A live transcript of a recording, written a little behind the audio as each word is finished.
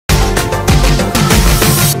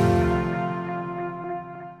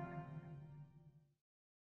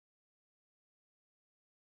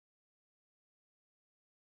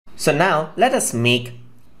So now let us make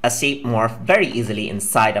a shape morph very easily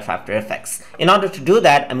inside of After Effects. In order to do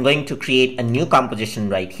that, I'm going to create a new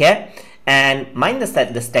composition right here. And mind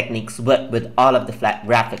that this techniques work with all of the flat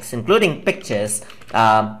graphics, including pictures,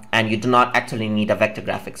 and you do not actually need a vector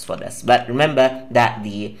graphics for this. But remember that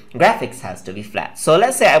the graphics has to be flat. So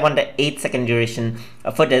let's say I want an 8-second duration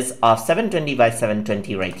footage of 720 by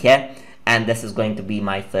 720 right here. And this is going to be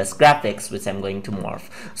my first graphics, which I'm going to morph.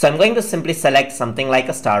 So I'm going to simply select something like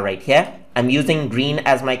a star right here. I'm using green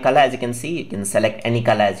as my color. As you can see, you can select any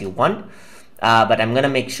color as you want. But I'm going to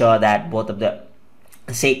make sure that both of the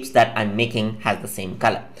shapes that I'm making has the same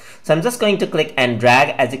color. So I'm just going to click and drag,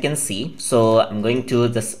 as you can see. So I'm going to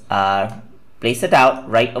just place it out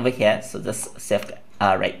right over here. So just shift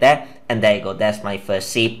right there, and there you go. That's my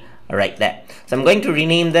first shape right there. So I'm going to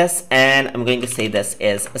rename this, and I'm going to say this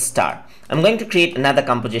is a star. I'm going to create another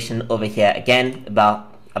composition over here again,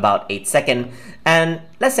 about 8 seconds, and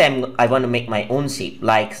let's say I want to make my own shape,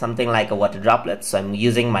 like something like a water droplet. So I'm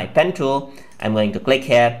using my pen tool. I'm going to click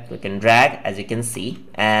here, click and drag, as you can see,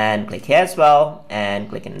 and click here as well, and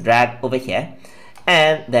click and drag over here,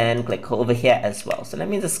 and then click over here as well. So let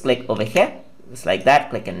me just click over here, just like that,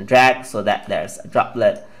 click and drag, so that there's a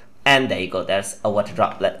droplet, and there you go, there's a water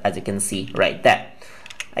droplet, as you can see right there.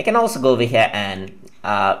 I can also go over here and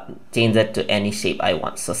change it to any shape I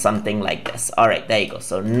want, so something like this. All right, there you go.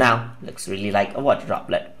 So now looks really like a water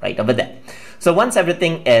droplet right over there. So once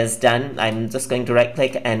everything is done, I'm just going to right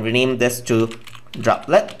click and rename this to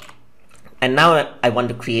droplet. And now I want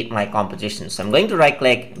to create my composition. So I'm going to right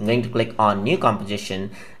click, I'm going to click on new composition,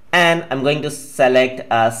 and I'm going to select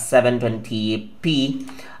 720p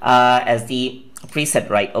as the preset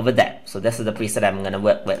right over there. So this is the preset I'm going to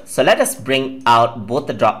work with. So let us bring out both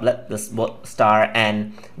the droplet, this both star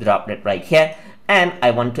and the droplet right here, and I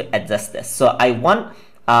want to adjust this. So I want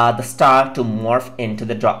the star to morph into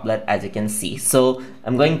the droplet, as you can see. So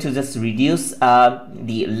I'm going to just reduce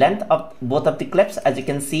the length of both of the clips, as you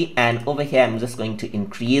can see, and over here I'm just going to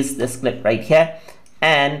increase this clip right here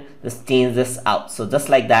and just change this out. So just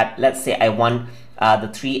like that, let's say I want the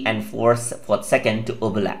 3 and 4 second to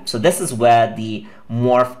overlap. So this is where the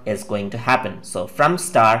morph is going to happen. So from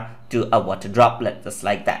star to a water droplet, just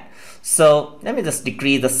like that. So let me just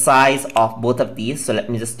decrease the size of both of these. So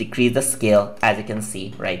let me just decrease the scale, as you can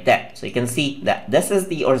see right there. So you can see that this is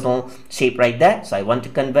the original shape right there. So I want to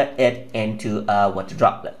convert it into a water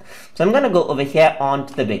droplet. So I'm going to go over here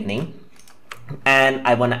onto the beginning, and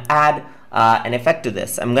I want to add an effect to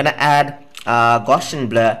this. I'm going to add Gaussian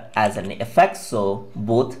blur as an effect, so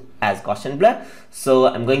both as Gaussian blur. So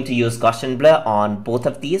I'm going to use Gaussian blur on both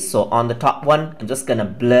of these. So on the top one, I'm just going to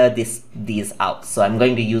blur these out. So I'm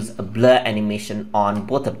going to use a blur animation on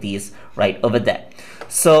both of these right over there.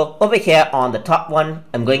 So over here on the top one,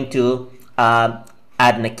 I'm going to add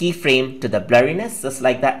a keyframe to the blurriness, just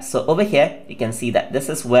like that. So over here, you can see that this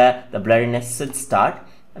is where the blurriness should start.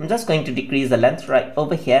 I'm just going to decrease the length right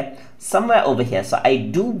over here, somewhere over here. So I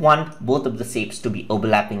do want both of the shapes to be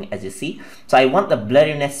overlapping, as you see. So I want the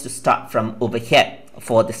blurriness to start from over here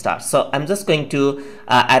for the star. So I'm just going to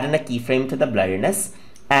add in a keyframe to the blurriness,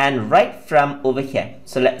 and right from over here,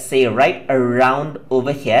 so let's say right around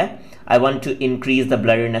over here, I want to increase the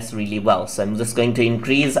blurriness really well. So I'm just going to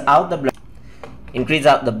increase out the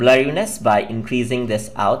blurriness by increasing this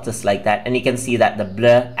out, just like that. And you can see that the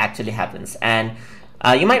blur actually happens. And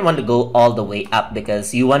you might want to go all the way up,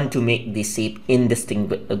 because you want to make the shape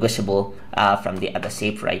indistinguishable from the other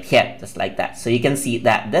shape right here, just like that. So you can see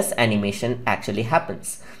that this animation actually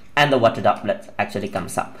happens, and the water droplet actually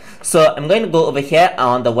comes up. So I'm going to go over here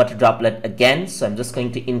on the water droplet again. So I'm just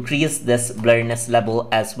going to increase this blurriness level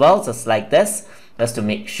as well, just like this, just to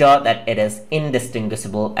make sure that it is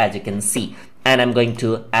indistinguishable, as you can see. And I'm going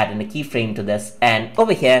to add in a keyframe to this, and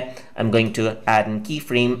over here I'm going to add in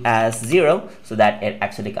keyframe as 0, so that it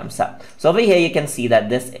actually comes up. So over here you can see that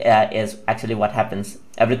this is actually what happens.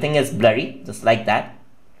 Everything is blurry, just like that,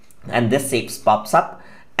 and this shape pops up,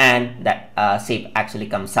 and that shape actually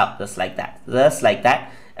comes up, just like that. Just like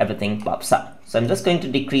that, everything pops up. So I'm just going to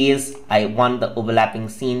decrease. I want the overlapping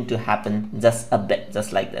scene to happen just a bit,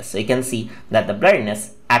 just like this. So you can see that the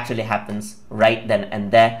blurriness actually happens right then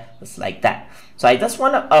and there, just like that. So I just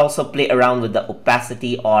want to also play around with the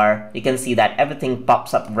opacity, or you can see that everything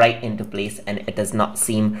pops up right into place and it does not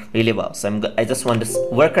seem really well. So I just want to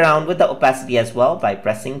work around with the opacity as well by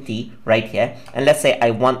pressing T right here. And let's say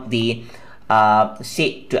I want the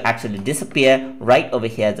shape to actually disappear right over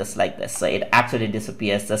here, just like this. So it actually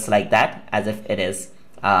disappears just like that, as if it is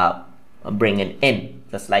bringing in,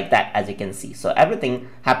 just like that, as you can see. So everything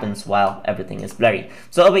happens while everything is blurry.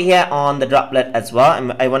 So over here on the droplet as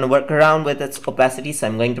well, I want to work around with its opacity. So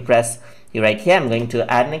I'm going to press right here. I'm going to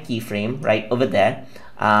add in a keyframe right over there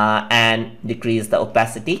and decrease the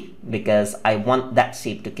opacity because I want that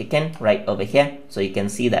shape to kick in right over here. So you can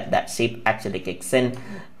see that that shape actually kicks in,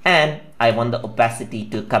 and I want the opacity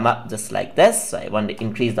to come up just like this. So I want to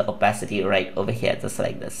increase the opacity right over here just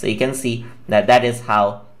like this. So you can see that that is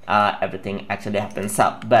how everything actually happens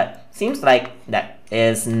out, but seems like that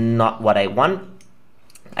is not what I want.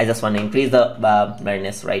 I just want to increase the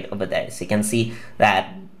blurriness right over there. So you can see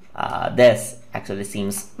that this actually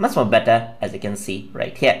seems much more better, as you can see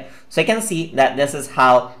right here. So you can see that this is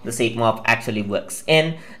how the shape morph actually works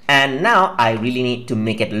in, and now I really need to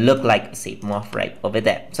make it look like a shape morph right over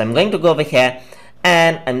there. So I'm going to go over here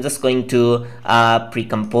and I'm just going to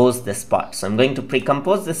pre-compose this part. So I'm going to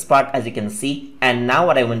pre-compose this part, as you can see, and now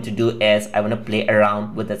what I want to do is I want to play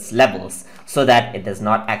around with its levels so that it does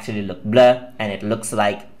not actually look blur and it looks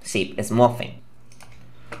like shape is morphing.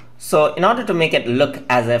 So in order to make it look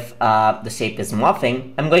as if the shape is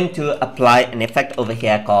morphing, I'm going to apply an effect over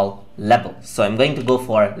here called level. So I'm going to go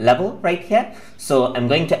for level right here. So I'm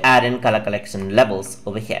going to add in color collection levels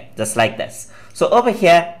over here, just like this. So over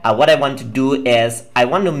here, what I want to do is I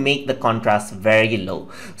want to make the contrast very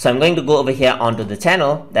low. So I'm going to go over here onto the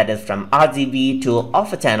channel, that is from RGB to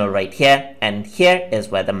alpha channel right here. And here is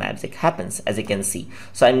where the magic happens, as you can see.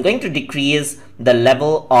 So I'm going to decrease the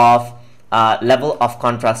level of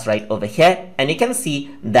contrast right over here, and you can see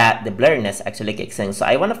that the blurriness actually kicks in. So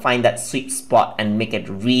I want to find that sweet spot and make it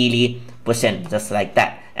really push in just like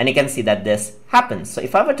that, and you can see that this happens. So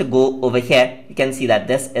if I were to go over here, you can see that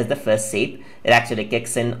this is the first shape. It actually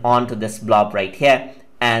kicks in onto this blob right here,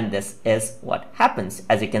 and this is what happens,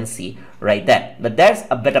 as you can see right there. But there's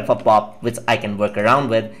a bit of a pop which I can work around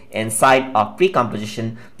with inside of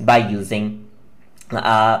pre-composition by using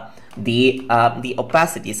the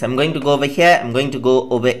opacity. So I'm going to go over here, I'm going to go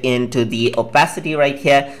over into the opacity right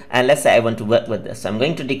here, and let's say I want to work with this. So I'm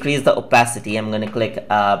going to decrease the opacity. I'm going to click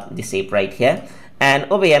the shape right here, and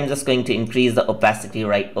over here I'm just going to increase the opacity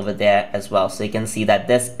right over there as well. So you can see that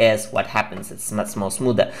this is what happens. It's much more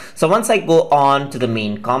smoother. So once I go on to the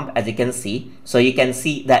main comp, as you can see, so you can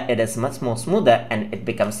see that it is much more smoother and it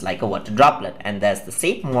becomes like a water droplet, and there's the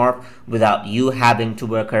shape morph without you having to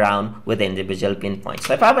work around with individual pinpoints.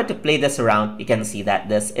 So if I were to play this around, you can see that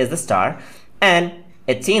this is the star and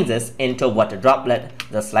it changes into a water droplet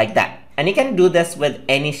just like that. And you can do this with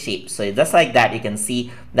any shape. So just like that, you can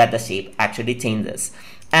see that the shape actually changes.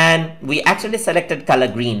 And we actually selected color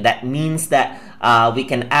green. That means that we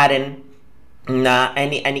can add in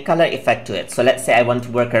any color effect to it. So let's say I want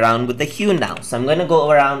to work around with the hue now. So I'm going to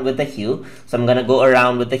go around with the hue. So I'm going to go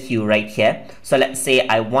around with the hue right here. So let's say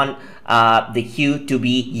I want the hue to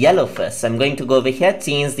be yellow first. So I'm going to go over here,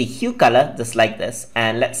 change the hue color just like this.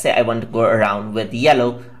 And let's say I want to go around with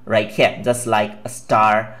yellow right here, just like a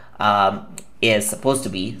star is supposed to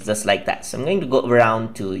be, just like that. So I'm going to go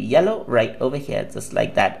around to yellow right over here, just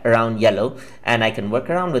like that, around yellow, and I can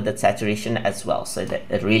work around with the saturation as well so that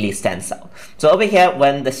it really stands out. So over here,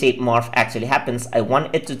 when the shape morph actually happens, I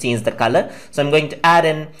want it to change the color. So I'm going to add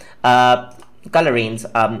in color range,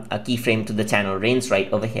 a keyframe to the channel range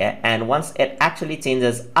right over here, and once it actually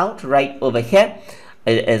changes out right over here,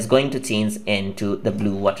 it is going to change into the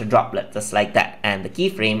blue water droplet just like that, and the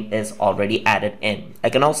keyframe is already added in. I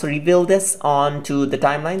can also reveal this onto the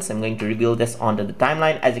timeline. So I'm going to reveal this onto the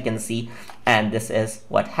timeline, as you can see, and this is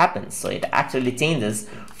what happens. So it actually changes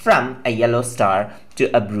from a yellow star to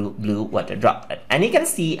a blue water droplet, and you can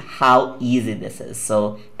see how easy this is.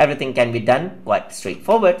 So everything can be done quite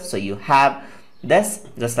straightforward. So you have this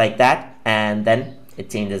just like that, and then it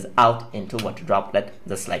changes out into water droplet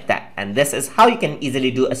just like that. And this is how you can easily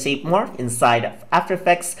do a shape morph inside of After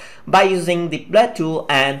Effects by using the blur tool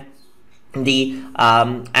and the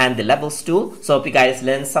levels tool. So hope you guys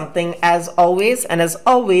learned something as always, and as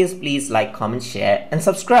always, please like, comment, share and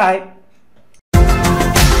subscribe.